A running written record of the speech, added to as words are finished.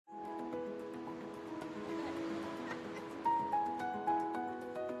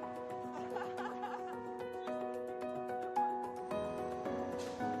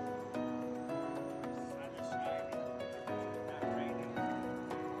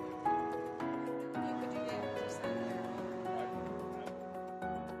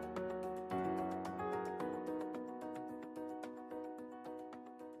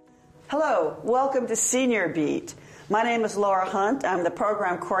Hello, welcome to Senior Beat. My name is Laura Hunt. I'm the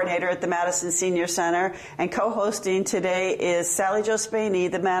program coordinator at the Madison Senior Center, and co-hosting today is Sally Jo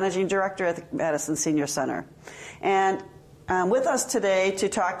Spaney, the managing director at the Madison Senior Center. And with us today to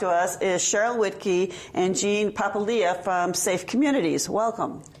talk to us is Cheryl Whitkey and Jean Papalia from Safe Communities.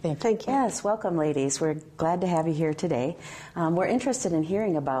 Welcome. Thank you. Yes, welcome, ladies. We're glad to have you here today. We're interested in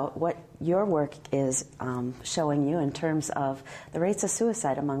hearing about what your work is showing you in terms of the rates of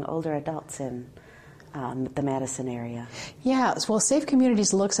suicide among older adults in the Madison area. Yeah, well, Safe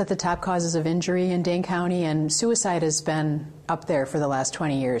Communities looks at the top causes of injury in Dane County, and suicide has been up there for the last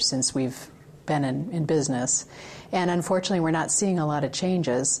 20 years since we've been in business. And unfortunately, we're not seeing a lot of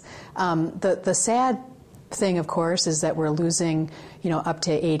changes. The sad thing, of course, is that we're losing, up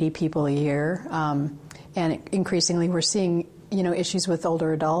to 80 people a year, and increasingly we're seeing, issues with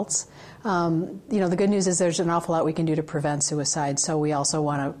older adults. The good news is there's an awful lot we can do to prevent suicide. So we also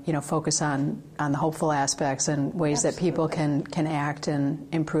want to, focus on the hopeful aspects and ways that people can act and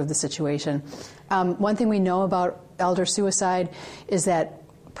improve the situation. One thing we know about elder suicide is that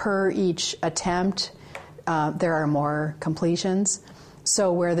per each attempt, there are more completions.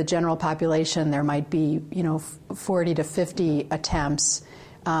 So where the general population, there might be, 40 to 50 attempts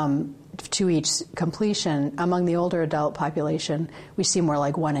to each completion. Among the older adult population, we see more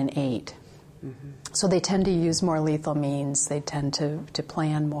like 1 in 8. Mm-hmm. So they tend to use more lethal means. They tend to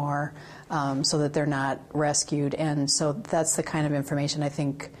plan more so that they're not rescued. And so that's the kind of information I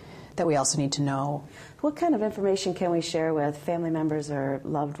think that we also need to know. What kind of information can we share with family members or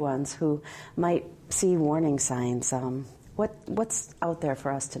loved ones who might see warning signs? What's out there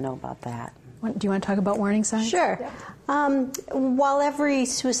for us to know about that? Do you want to talk about warning signs? Sure. Yeah. While every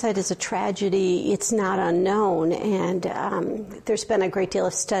suicide is a tragedy, it's not unknown, and there's been a great deal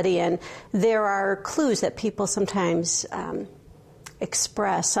of study, and there are clues that people sometimes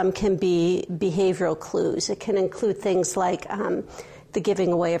express. Some can be behavioral clues. It can include things like the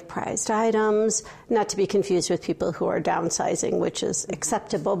giving away of prized items, not to be confused with people who are downsizing, which is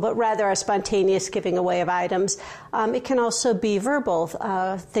acceptable, but rather a spontaneous giving away of items. It can also be verbal,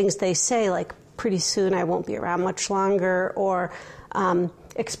 things they say like, pretty soon I won't be around much longer, or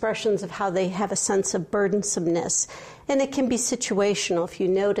expressions of how they have a sense of burdensomeness. And it can be situational if you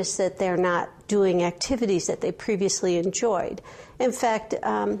notice that they're not doing activities that they previously enjoyed. In fact,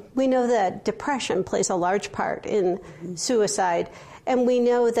 we know that depression plays a large part in suicide. And we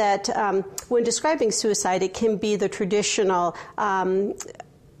know that when describing suicide, it can be the traditional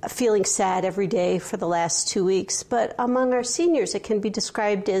feeling sad every day for the last 2 weeks. But among our seniors, it can be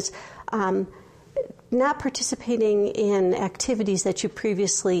described as not participating in activities that you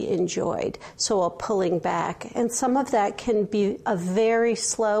previously enjoyed, so a pulling back. And some of that can be a very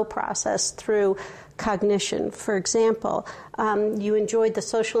slow process through cognition. For example, you enjoyed the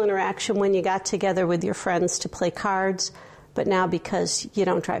social interaction when you got together with your friends to play cards, but now because you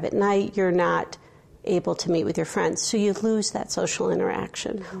don't drive at night, you're not able to meet with your friends, so you lose that social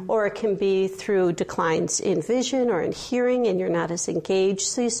interaction. Mm-hmm. Or it can be through declines in vision or in hearing, and you're not as engaged,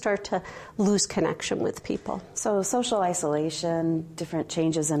 so you start to lose connection with people. So social isolation, different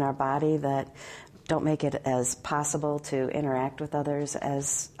changes in our body that don't make it as possible to interact with others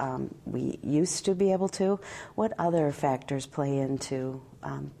as we used to be able to. What other factors play into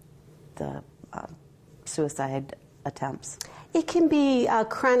the suicide attempts? It can be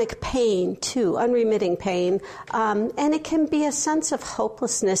chronic pain, too, unremitting pain, and it can be a sense of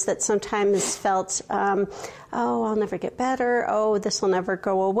hopelessness that sometimes felt, I'll never get better, this will never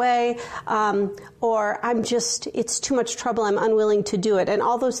go away, or it's too much trouble, I'm unwilling to do it. And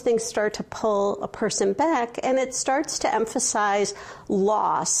all those things start to pull a person back, and it starts to emphasize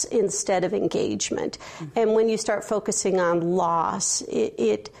loss instead of engagement. Mm-hmm. And when you start focusing on loss,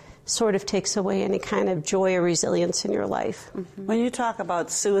 it sort of takes away any kind of joy or resilience in your life. Mm-hmm. When you talk about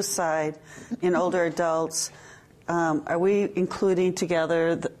suicide in older adults, are we including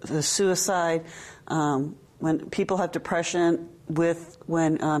together the suicide when people have depression with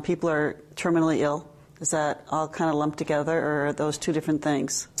when people are terminally ill? Is that all kind of lumped together, or are those two different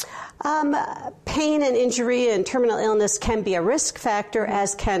things? Pain and injury and terminal illness can be a risk factor,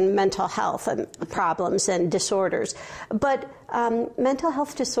 as can mental health problems and disorders. But mental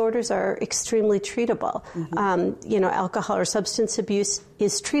health disorders are extremely treatable. Mm-hmm. Alcohol or substance abuse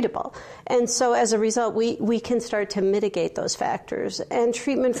is treatable. And so as a result, we can start to mitigate those factors. And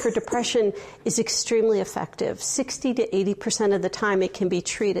treatment for depression is extremely effective. 60 to 80% of the time it can be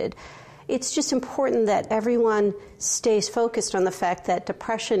treated. it's just important that everyone stays focused on the fact that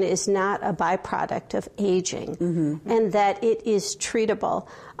depression is not a byproduct of aging, and that it is treatable.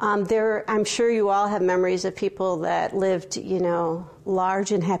 I'm sure you all have memories of people that lived,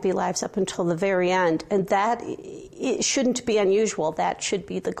 large and happy lives up until the very end, and that it shouldn't be unusual. That should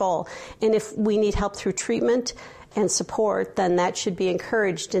be the goal. And if we need help through treatment and support, then that should be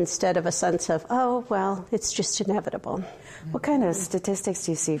encouraged instead of a sense of, oh, well, it's just inevitable. What kind of statistics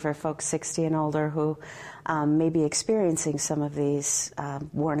do you see for folks 60 and older who may be experiencing some of these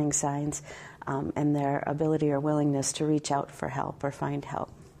warning signs and their ability or willingness to reach out for help or find help?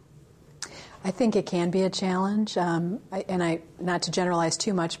 I think it can be a challenge, not to generalize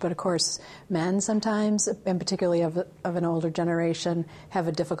too much, but of course men sometimes, and particularly of an older generation, have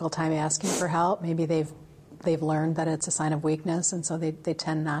a difficult time asking for help. Maybe they've learned that it's a sign of weakness, and so they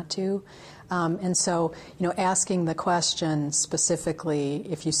tend not to. And so, asking the question specifically,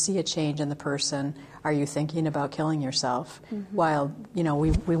 if you see a change in the person, are you thinking about killing yourself? Mm-hmm. While,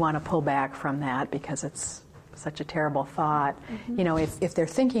 we want to pull back from that because it's such a terrible thought. Mm-hmm. If they're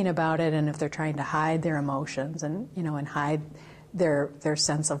thinking about it and if they're trying to hide their emotions and hide their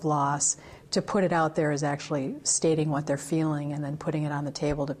sense of loss, to put it out there is actually stating what they're feeling and then putting it on the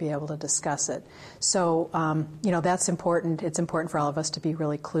table to be able to discuss it. So, that's important. It's important for all of us to be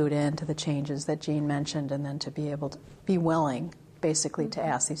really clued in to the changes that Jean mentioned and then to be able to be willing, basically, to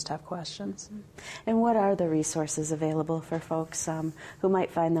ask these tough questions. And what are the resources available for folks who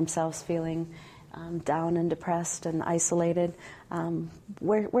might find themselves feeling down and depressed and isolated?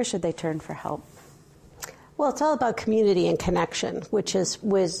 Where should they turn for help? Well, it's all about community and connection, which is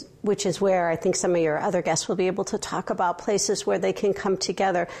where I think some of your other guests will be able to talk about places where they can come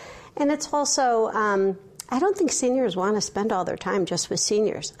together. And it's also, I don't think seniors want to spend all their time just with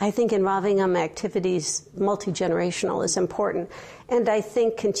seniors. I think involving them in activities multi-generational is important. And I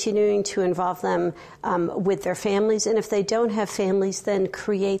think continuing to involve them with their families. And if they don't have families, then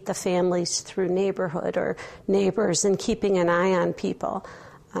create the families through neighborhood or neighbors and keeping an eye on people.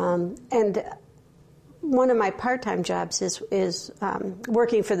 And one of my part-time jobs is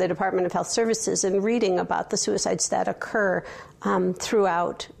working for the Department of Health Services and reading about the suicides that occur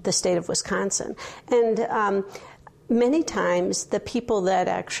throughout the state of Wisconsin. And many times the people that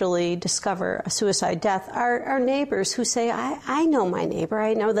actually discover a suicide death are neighbors who say, I know my neighbor.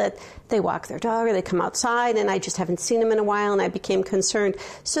 I know that they walk their dog or they come outside and I just haven't seen them in a while and I became concerned.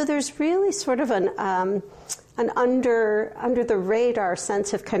 So there's really sort of an under the radar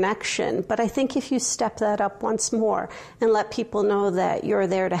sense of connection. But I think if you step that up once more and let people know that you're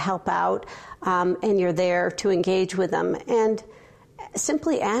there to help out and you're there to engage with them, and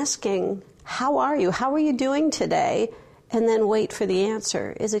simply asking, how are you? How are you doing today? And then wait for the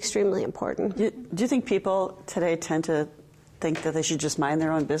answer is extremely important. Do you think people today tend to think that they should just mind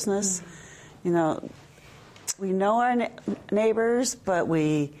their own business? Mm-hmm. We know our neighbors, but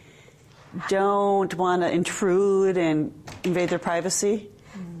we don't want to intrude and invade their privacy?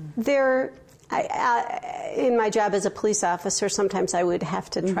 In my job as a police officer, sometimes I would have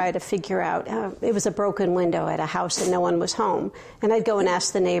to try to figure out, it was a broken window at a house and no one was home. And I'd go and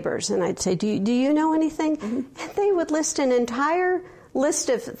ask the neighbors and I'd say, do you know anything? Mm-hmm. And they would list an entire list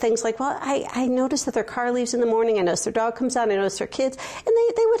of things like, well, I noticed that their car leaves in the morning, I noticed their dog comes out, I noticed their kids, and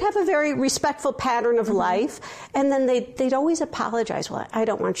they would have a very respectful pattern of life, and then they'd always apologize, well, I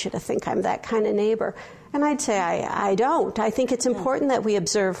don't want you to think I'm that kind of neighbor. And I'd say, I don't. I think it's important that we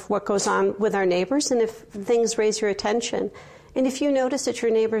observe what goes on with our neighbors, and if things raise your attention. And if you notice that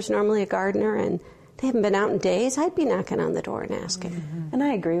your neighbor's normally a gardener and they haven't been out in days, I'd be knocking on the door and asking. Mm-hmm. And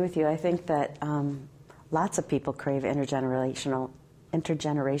I agree with you. I think that lots of people crave intergenerational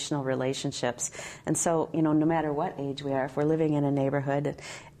relationships. And so, no matter what age we are, if we're living in a neighborhood,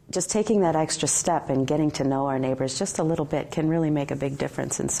 just taking that extra step and getting to know our neighbors just a little bit can really make a big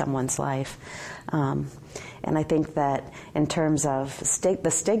difference in someone's life. And I think that in terms of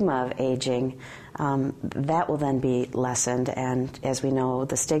the stigma of aging, that will then be lessened. And as we know,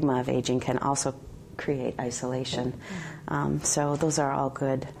 the stigma of aging can also create isolation. So those are all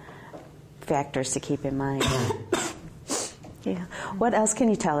good factors to keep in mind. Yeah. What else can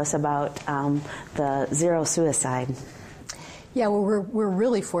you tell us about the Zero Suicide? Yeah, well, we're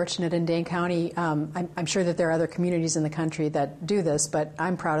really fortunate in Dane County. I'm sure that there are other communities in the country that do this, but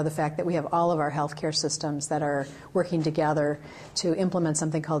I'm proud of the fact that we have all of our healthcare systems that are working together to implement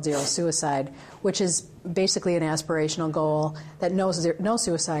something called Zero Suicide, which is basically an aspirational goal that no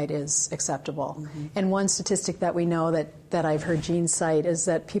suicide is acceptable. Mm-hmm. And one statistic that we know that I've heard Jean cite is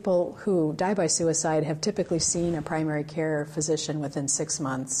that people who die by suicide have typically seen a primary care physician within 6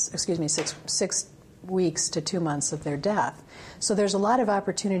 months, weeks to 2 months of their death. So there's a lot of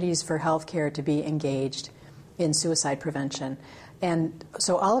opportunities for healthcare to be engaged in suicide prevention. And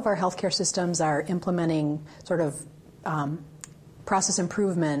so all of our healthcare systems are implementing sort of process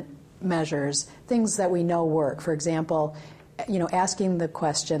improvement measures, things that we know work. For example, asking the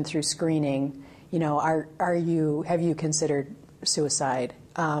question through screening, have you considered suicide?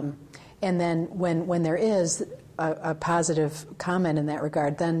 And then when there is a positive comment in that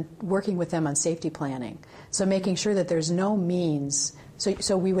regard, then working with them on safety planning. So making sure that there's no means.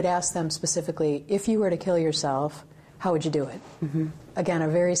 So we would ask them specifically, if you were to kill yourself, how would you do it? Mm-hmm. Again, a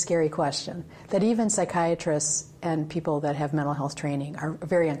very scary question that even psychiatrists and people that have mental health training are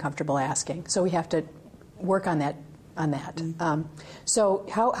very uncomfortable asking. So we have to work on that. Mm-hmm. So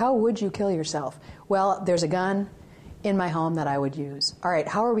how would you kill yourself? Well, there's a gun in my home that I would use. All right,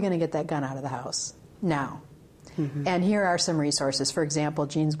 how are we going to get that gun out of the house? Now. Mm-hmm. And here are some resources. For example,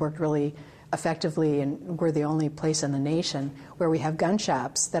 Jean's worked really effectively, and we're the only place in the nation where we have gun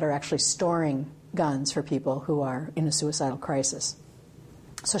shops that are actually storing guns for people who are in a suicidal crisis.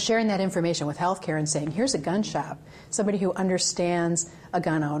 So sharing that information with healthcare and saying, here's a gun shop, somebody who understands a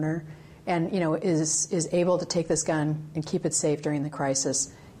gun owner and is able to take this gun and keep it safe during the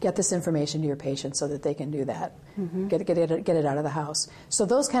crisis. Get this information to your patients so that they can do that. Mm-hmm. Get it out of the house. So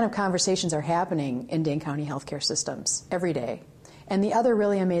those kind of conversations are happening in Dane County healthcare systems every day. And the other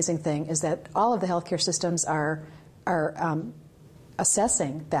really amazing thing is that all of the healthcare systems are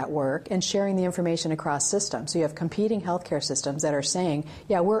assessing that work and sharing the information across systems. So you have competing healthcare systems that are saying,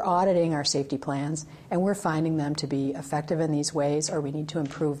 yeah, we're auditing our safety plans and we're finding them to be effective in these ways, or we need to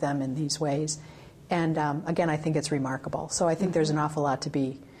improve them in these ways. And again, I think it's remarkable. So I think mm-hmm. there's an awful lot to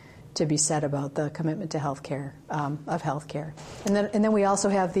be said about the commitment to healthcare, of healthcare. And then we also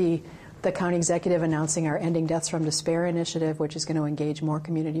have the county executive announcing our Ending Deaths from Despair initiative, which is going to engage more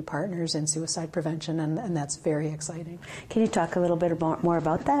community partners in suicide prevention, and that's very exciting. Can you talk a little bit more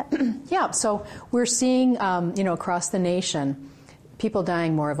about that? Yeah, so we're seeing, across the nation, people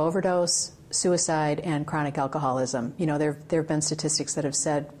dying more of overdose, suicide, and chronic alcoholism. There have been statistics that have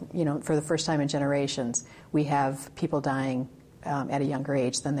said, for the first time in generations, we have people dying at a younger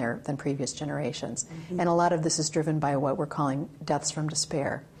age than previous generations. Mm-hmm. And a lot of this is driven by what we're calling deaths from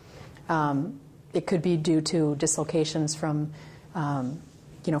despair. It could be due to dislocations from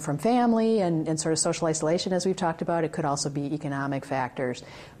family and sort of social isolation, as we've talked about. It could also be economic factors.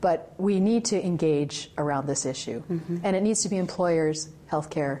 But we need to engage around this issue. Mm-hmm. And it needs to be employers,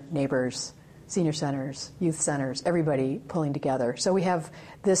 healthcare, neighbors, senior centers, youth centers, everybody pulling together. So we have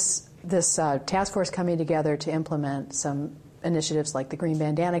this task force coming together to implement some initiatives like the Green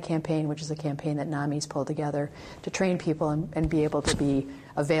Bandana campaign, which is a campaign that NAMI's pulled together to train people and be able to be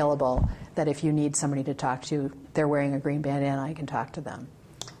available, that if you need somebody to talk to, they're wearing a green bandana, I can talk to them.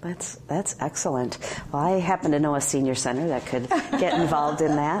 That's excellent. Well, I happen to know a senior center that could get involved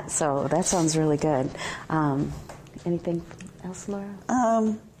in that, so that sounds really good. Anything else, Laura?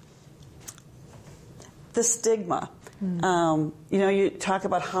 The stigma. Mm. You talk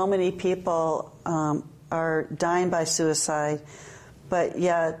about how many people are dying by suicide, but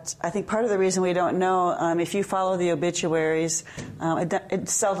yet I think part of the reason we don't know, if you follow the obituaries, it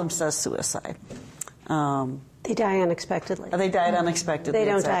seldom says suicide. They die unexpectedly. They died unexpectedly. They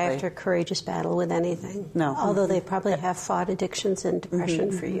don't exactly. die after a courageous battle with anything. No. Although they probably have fought addictions and depression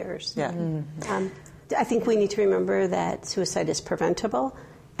mm-hmm. for years. Yeah. Mm-hmm. I think we need to remember that suicide is preventable.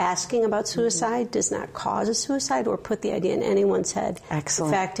 Asking about suicide mm-hmm. does not cause a suicide or put the idea in anyone's head.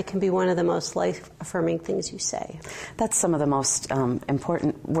 Excellent. In fact, it can be one of the most life-affirming things you say. That's some of the most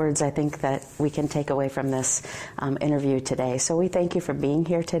important words, I think, that we can take away from this interview today. So we thank you for being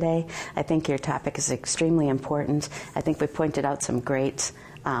here today. I think your topic is extremely important. I think we pointed out some great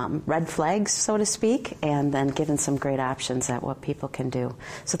red flags, so to speak, and then given some great options at what people can do.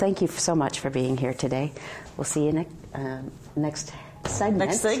 So thank you so much for being here today. We'll see you next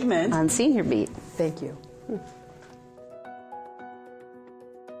segment on Senior Beat. Thank you.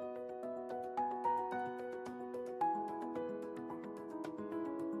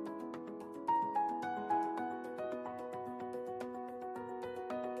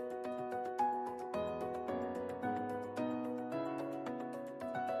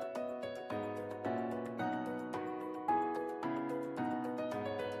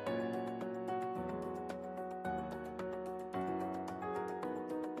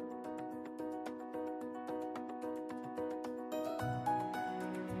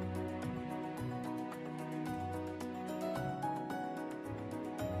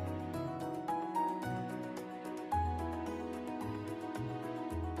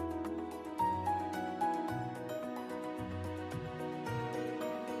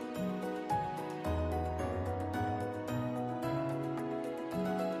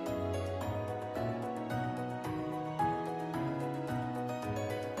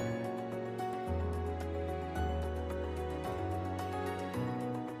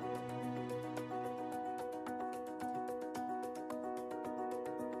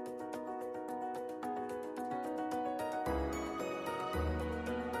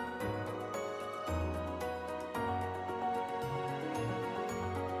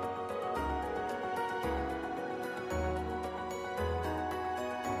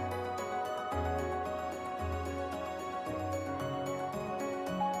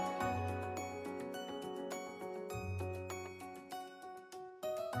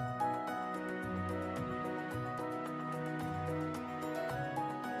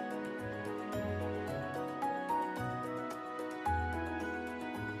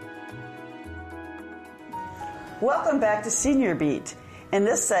 Welcome back to Senior Beat. In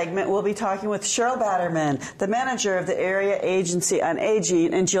this segment, we'll be talking with Cheryl Batterman, the manager of the Area Agency on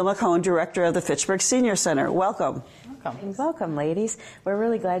Aging, and Jill McCone, director of the Fitchburg Senior Center. Welcome. Welcome, ladies. We're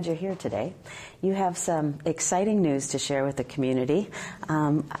really glad you're here today. You have some exciting news to share with the community.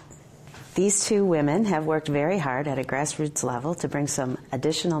 These two women have worked very hard at a grassroots level to bring some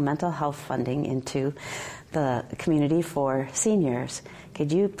additional mental health funding into the community for seniors.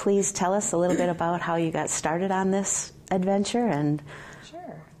 Could you please tell us a little bit about how you got started on this adventure? And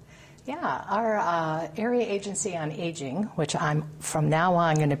Sure. Yeah, our Area Agency on Aging, which I'm from now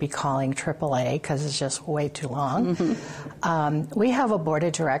on going to be calling AAA because it's just way too long. We have a board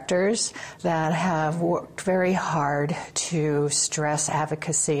of directors that have worked very hard to stress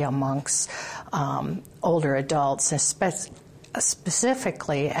advocacy amongst older adults,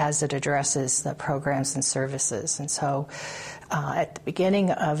 specifically as it addresses the programs and services. And so at the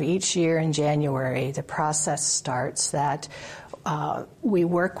beginning of each year in January, the process starts that we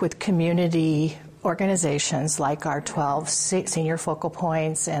work with community organizations like our 12 senior focal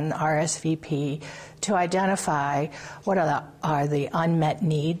points and RSVP to identify what are the unmet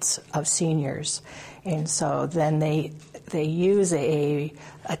needs of seniors. And so then they use a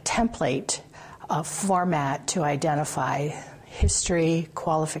template, a format to identify history,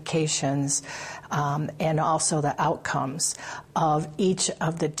 qualifications, and also the outcomes of each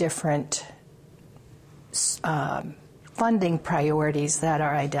of the different funding priorities that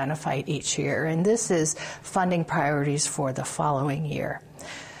are identified each year. And this is funding priorities for the following year.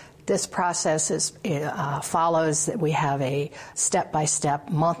 This process follows that we have a step-by-step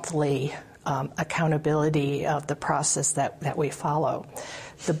monthly accountability of the process that we follow.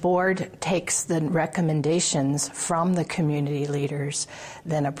 The board takes the recommendations from the community leaders,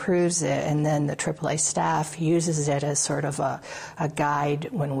 then approves it, and then the AAA staff uses it as sort of a guide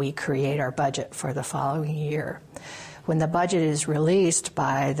when we create our budget for the following year. When the budget is released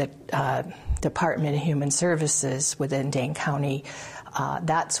by the Department of Human Services within Dane County,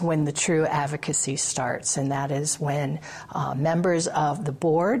 that's when the true advocacy starts, and that is when members of the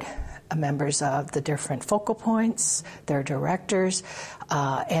board, members of the different focal points, their directors,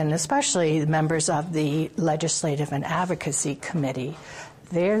 and especially members of the Legislative and Advocacy Committee,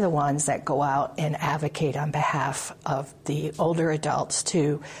 they're the ones that go out and advocate on behalf of the older adults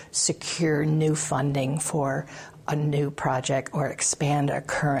to secure new funding for a new project or expand a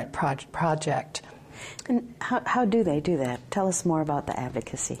current project. And how do they do that? Tell us more about the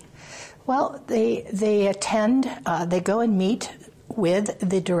advocacy. Well, they attend, they go and meet with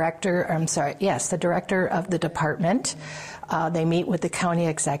the director of the department. They meet with the county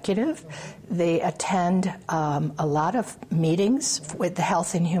executive. They attend a lot of meetings with the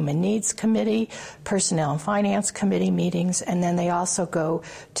Health and Human Needs Committee, Personnel and Finance Committee meetings, and then they also go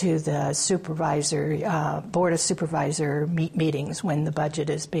to the Board of Supervisor meetings when the budget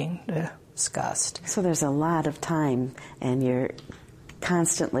is being discussed. So there's a lot of time, and you're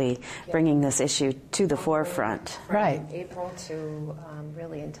constantly bringing this issue to the forefront. Right. April to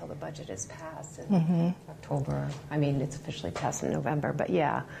really until the budget is passed in October. I mean, it's officially passed in November, but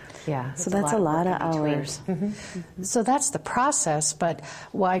yeah. So that's a lot of hours. So that's the process, but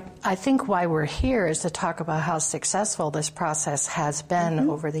I think why we're here is to talk about how successful this process has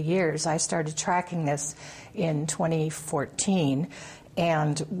been over the years. I started tracking this in 2014,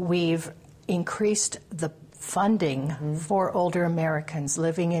 and we've increased the funding for older Americans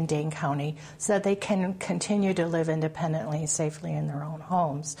living in Dane County so that they can continue to live independently and safely in their own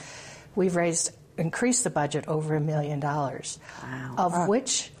homes. We've increased the budget over $1 million, of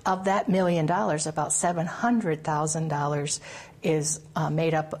which, of that $1 million, about $700,000 is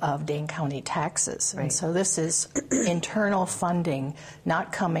made up of Dane County taxes. Right. And so this is internal funding,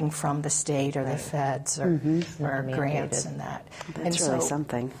 not coming from the state or the feds or grants and that. That's really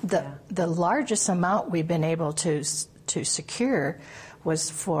something. The largest amount we've been able to secure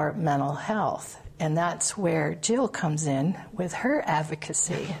was for mental health, and that's where Jill comes in with her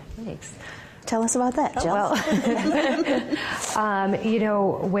advocacy. Thanks. Tell us about that, Jill.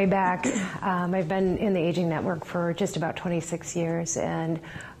 Well, way back, I've been in the Aging Network for just about 26 years, and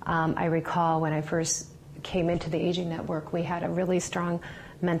I recall when I first came into the Aging Network, we had a really strong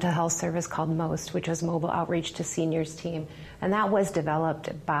mental health service called MOST, which was Mobile Outreach to Seniors Team, and that was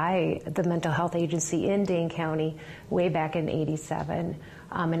developed by the Mental Health Agency in Dane County way back in '87.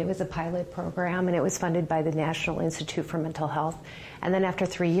 And it was a pilot program, and it was funded by the National Institute for Mental Health. And then after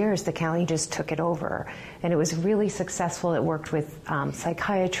 3 years, the county just took it over. And it was really successful. It worked with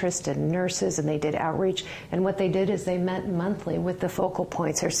psychiatrists and nurses, and they did outreach. And what they did is they met monthly with the focal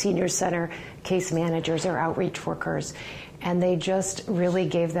points, or senior center case managers or outreach workers. and they just really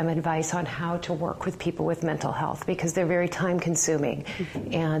gave them advice on how to work with people with mental health, because they're very time consuming,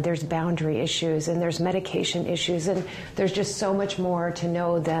 and there's boundary issues, and there's medication issues, and there's just so much more to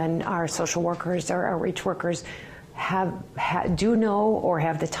know than our social workers or outreach workers do know or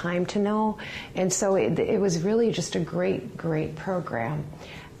have the time to know. And so it was really just a great program.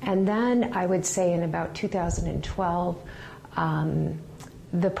 And then I would say in about 2012,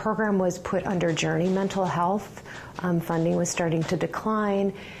 the program was put under Journey Mental Health. Funding was starting to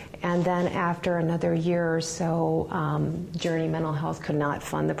decline. And then after another year or so, Journey Mental Health could not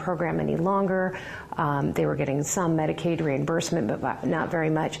fund the program any longer. They were getting some Medicaid reimbursement, but not very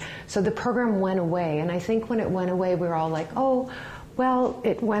much. So the program went away. And I think when it went away, we were all like, oh, well,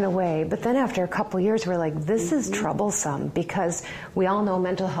 it went away. But then after a couple of years, we're like, this is troublesome, because we all know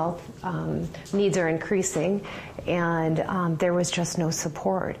mental health needs are increasing, and there was just no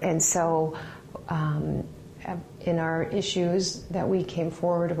support. And so in our issues that we came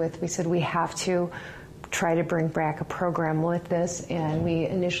forward with, we said we have to try to bring back a program with this, and we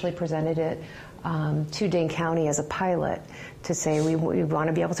initially presented it to Dane County as a pilot to say we want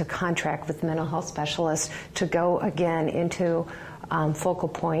to be able to contract with mental health specialists to go again into focal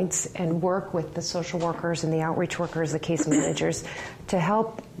points and work with the social workers and the outreach workers, the case managers, to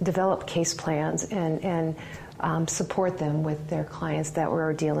help develop case plans and support them with their clients that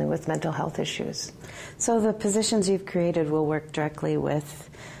were dealing with mental health issues. So the positions you've created will work directly with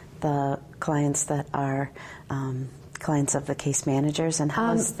the clients that are clients of the case managers, and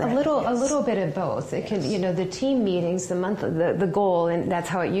how is that? A little bit of both. It can, the team meetings, the goal, and that's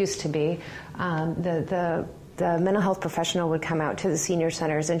how it used to be. The mental health professional would come out to the senior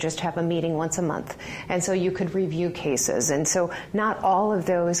centers and just have a meeting once a month. And so you could review cases. And so not all of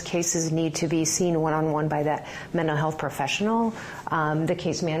those cases need to be seen one-on-one by that mental health professional. The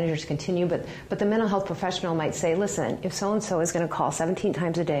case managers continue, but the mental health professional might say, listen, if so-and-so is going to call 17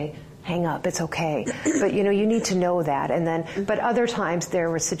 times a day, hang up, it's okay. But you need to know that. And then, but other times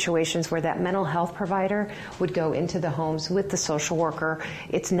there were situations where that mental health provider would go into the homes with the social worker.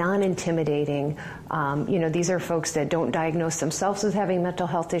 It's non-intimidating. These are folks that don't diagnose themselves as having mental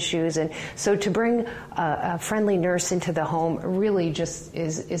health issues. And so to bring a friendly nurse into the home really just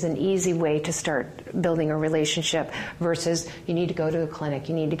is an easy way to start building a relationship, versus you need to go to a clinic,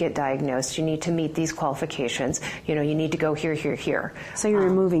 you need to get diagnosed, you need to meet these qualifications, you need to go here. So you're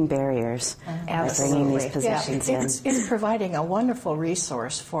removing barriers. Absolutely. Bringing these positions in. It's providing a wonderful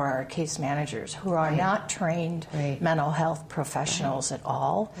resource for our case managers who are not trained mental health professionals at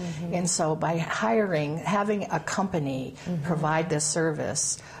all. Mm-hmm. And so by having a company provide this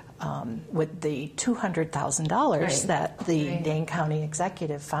service, with the $200,000 that the Dane County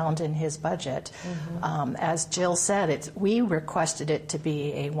executive found in his budget. Mm-hmm. As Jill said, we requested it to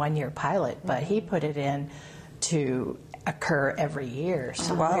be a one-year pilot, but he put it in to occur every year.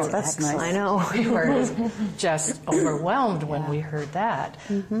 So wow, that's nice. I know. We were just overwhelmed when we heard that.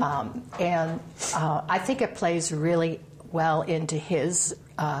 Mm-hmm. I think it plays really well into his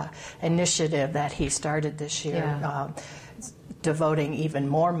initiative that he started this year, devoting even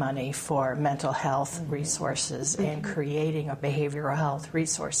more money for mental health resources and creating a behavioral health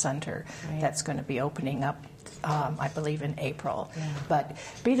resource center that's going to be opening up, I believe, in April. Yeah. But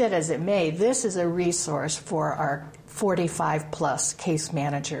be that as it may, this is a resource for our 45-plus case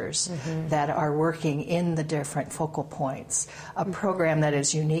managers that are working in the different focal points. A program that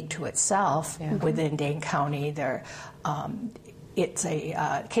is unique to itself within Dane County. It's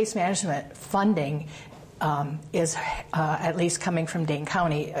a case management funding is, at least coming from Dane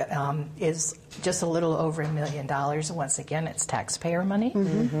County, is just a little over $1 million. Once again, it's taxpayer money.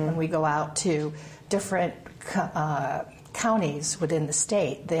 Mm-hmm. When we go out to different counties within the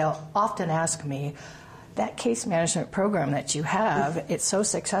state, they'll often ask me, that case management program that you have, it's so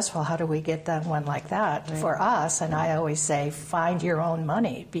successful, how do we get that one like that for us? And I always say, find your own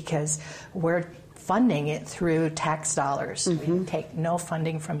money, because we're funding it through tax dollars. We take no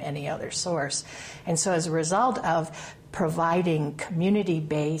funding from any other source. And so as a result of providing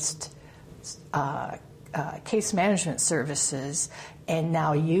community-based case management services, and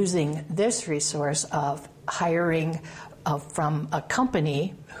now using this resource of hiring from a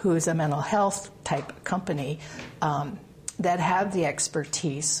company who's a mental health type company that have the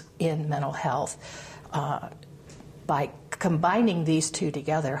expertise in mental health, by combining these two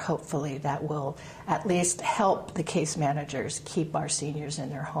together, hopefully that will at least help the case managers keep our seniors in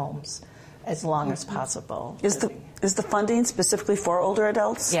their homes as long as possible. Is the funding specifically for older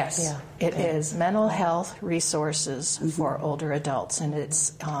adults? Yes, it is mental health resources for older adults, and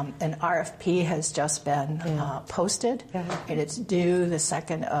it's an RFP has just been posted, and it's due the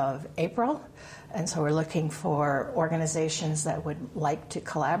 2nd of April. And so we're looking for organizations that would like to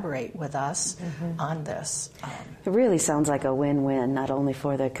collaborate with us on this. It really sounds like a win-win, not only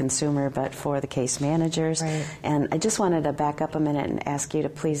for the consumer, but for the case managers. Right. And I just wanted to back up a minute and ask you to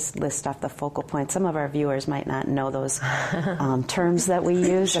please list off the focal points. Some of our viewers might not know those terms that we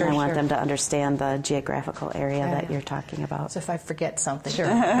use, and I want them to understand the geographical area that you're talking about. So if I forget something. Sure,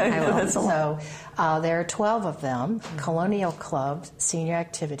 I will. So there are 12 of them. Colonial Club, Senior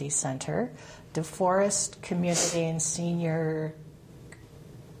Activity Center, DeForest Community and Senior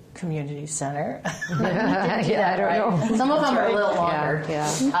Community Center. I don't know. Some of them are a little longer.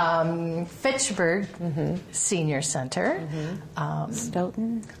 Yeah. Fitchburg Senior Center.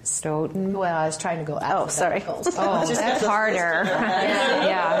 Stoughton? Well, I was trying to go alphabetical. Oh, that's harder.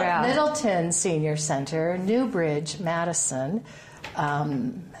 Yeah. Middleton Senior Center, Newbridge, Madison.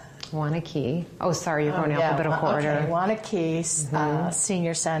 Wanakee. Oh, sorry, you're going alphabetical order. Okay. Wanakee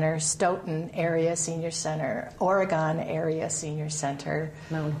Senior Center, Stoughton Area Senior Center, Oregon Area Senior Center.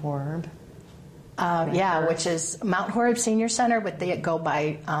 Mount Horeb. Which is Mount Horeb Senior Center, but they go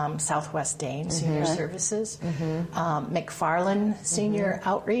by Southwest Dane Senior Services. McFarland Senior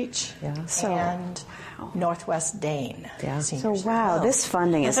Outreach. And Northwest Dane. So, wow, this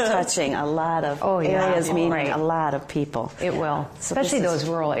funding is touching a lot of areas, meaning a lot of people. It will, especially those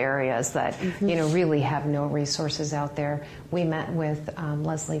rural areas that really have no resources out there. We met with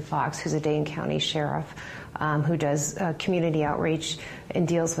Leslie Fox, who's a Dane County sheriff, who does community outreach and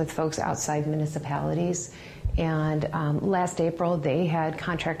deals with folks outside municipalities. And last April, they had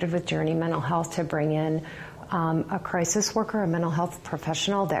contracted with Journey Mental Health to bring in a crisis worker, a mental health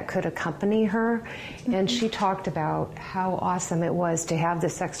professional that could accompany her. And she talked about how awesome it was to have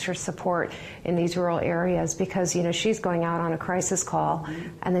this extra support in these rural areas because, she's going out on a crisis call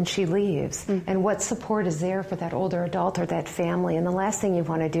and then she leaves. And what support is there for that older adult or that family? And the last thing you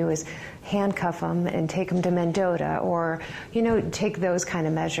want to do is handcuff them and take them to Mendota or, take those kind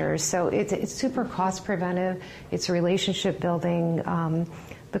of measures. So it's super cost preventive. It's relationship building.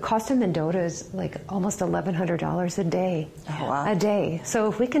 The cost of Mendota is like almost $1,100 a day. Oh, wow. A day. So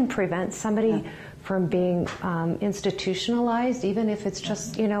if we can prevent somebody from being institutionalized, even if it's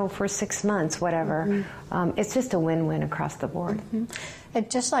just, for 6 months, whatever, it's just a win-win across the board.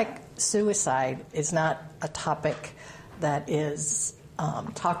 And just like suicide is not a topic that is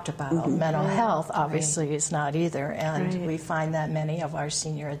talked about, mental health obviously is not either. And we find that many of our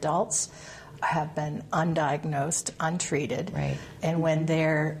senior adults have been undiagnosed, untreated, and when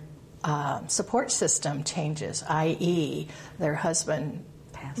their support system changes, i.e., their husband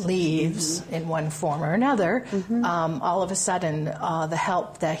leaves in one form or another, all of a sudden the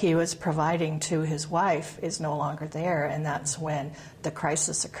help that he was providing to his wife is no longer there, and that's when the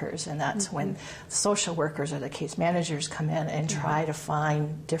crisis occurs, and that's when social workers or the case managers come in and try to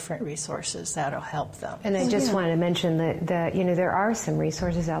find different resources that'll help them. And I just wanted to mention that there are some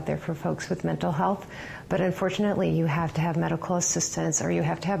resources out there for folks with mental health, but unfortunately you have to have medical assistance or you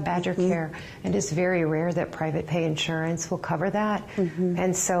have to have Badger care, and it's very rare that private pay insurance will cover that.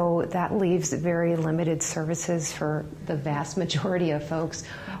 And so that leaves very limited services for the vast majority of folks.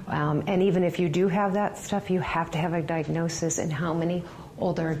 And even if you do have that stuff, you have to have a diagnosis, and how many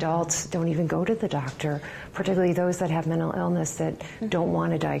older adults don't even go to the doctor, particularly those that have mental illness that don't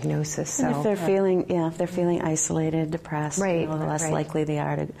want a diagnosis. So and if they're feeling isolated, depressed, the less likely they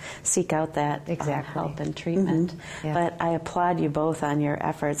are to seek out that help and treatment. But I applaud you both on your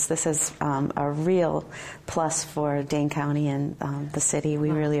efforts. This is a real plus for Dane County and the city.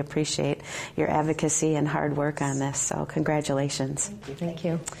 We really appreciate your advocacy and hard work on this. So congratulations. Thank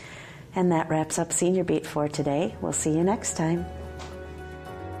you. And that wraps up Senior Beat for today. We'll see you next time.